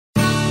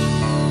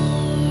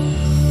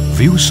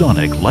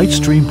ViewSonic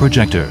Lightstream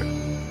Projector.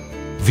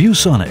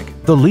 ViewSonic,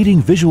 the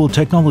leading visual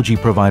technology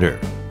provider,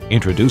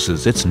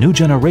 introduces its new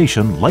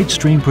generation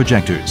Lightstream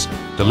projectors,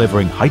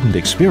 delivering heightened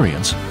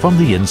experience from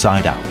the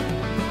inside out.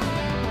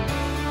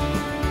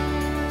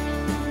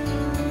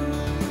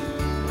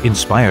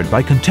 Inspired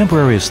by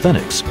contemporary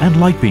aesthetics and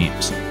light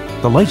beams,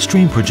 the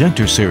Lightstream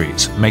Projector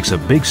series makes a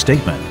big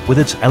statement with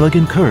its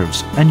elegant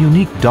curves and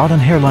unique dot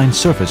and hairline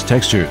surface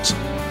textures,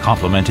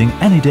 complementing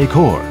any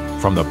decor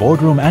from the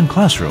boardroom and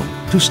classroom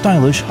to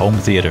stylish home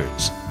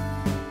theaters.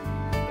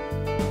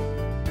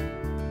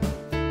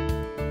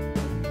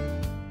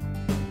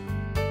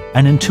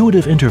 An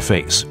intuitive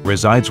interface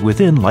resides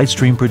within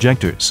Lightstream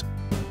projectors.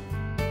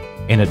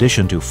 In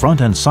addition to front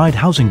and side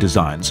housing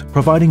designs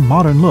providing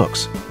modern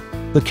looks,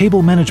 the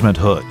cable management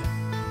hood,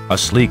 a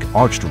sleek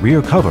arched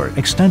rear cover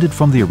extended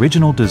from the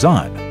original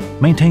design,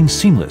 maintains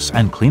seamless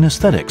and clean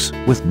aesthetics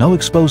with no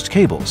exposed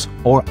cables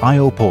or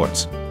I/O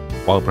ports,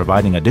 while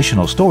providing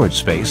additional storage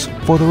space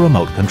for the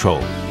remote control.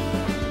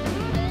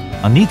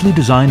 A neatly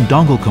designed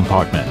dongle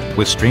compartment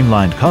with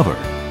streamlined cover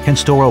can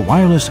store a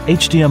wireless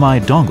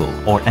HDMI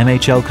dongle or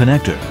MHL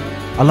connector,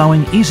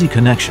 allowing easy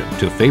connection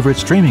to favorite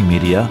streaming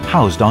media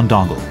housed on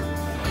dongle.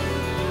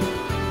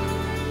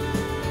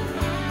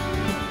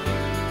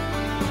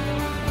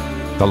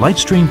 The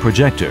Lightstream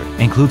projector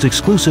includes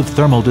exclusive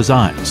thermal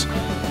designs.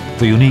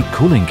 The unique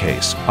cooling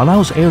case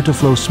allows air to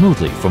flow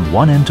smoothly from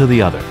one end to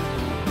the other.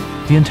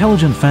 The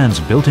intelligent fan's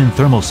built-in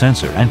thermal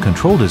sensor and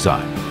control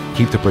design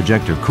keep the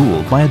projector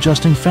cool by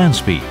adjusting fan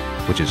speed,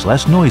 which is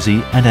less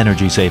noisy and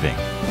energy-saving.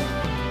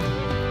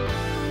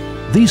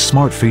 These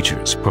smart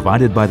features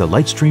provided by the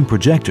Lightstream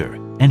projector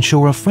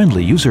ensure a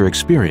friendly user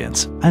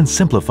experience and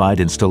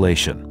simplified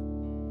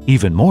installation.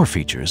 Even more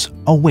features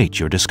await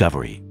your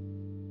discovery.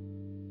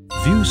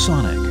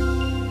 ViewSonic.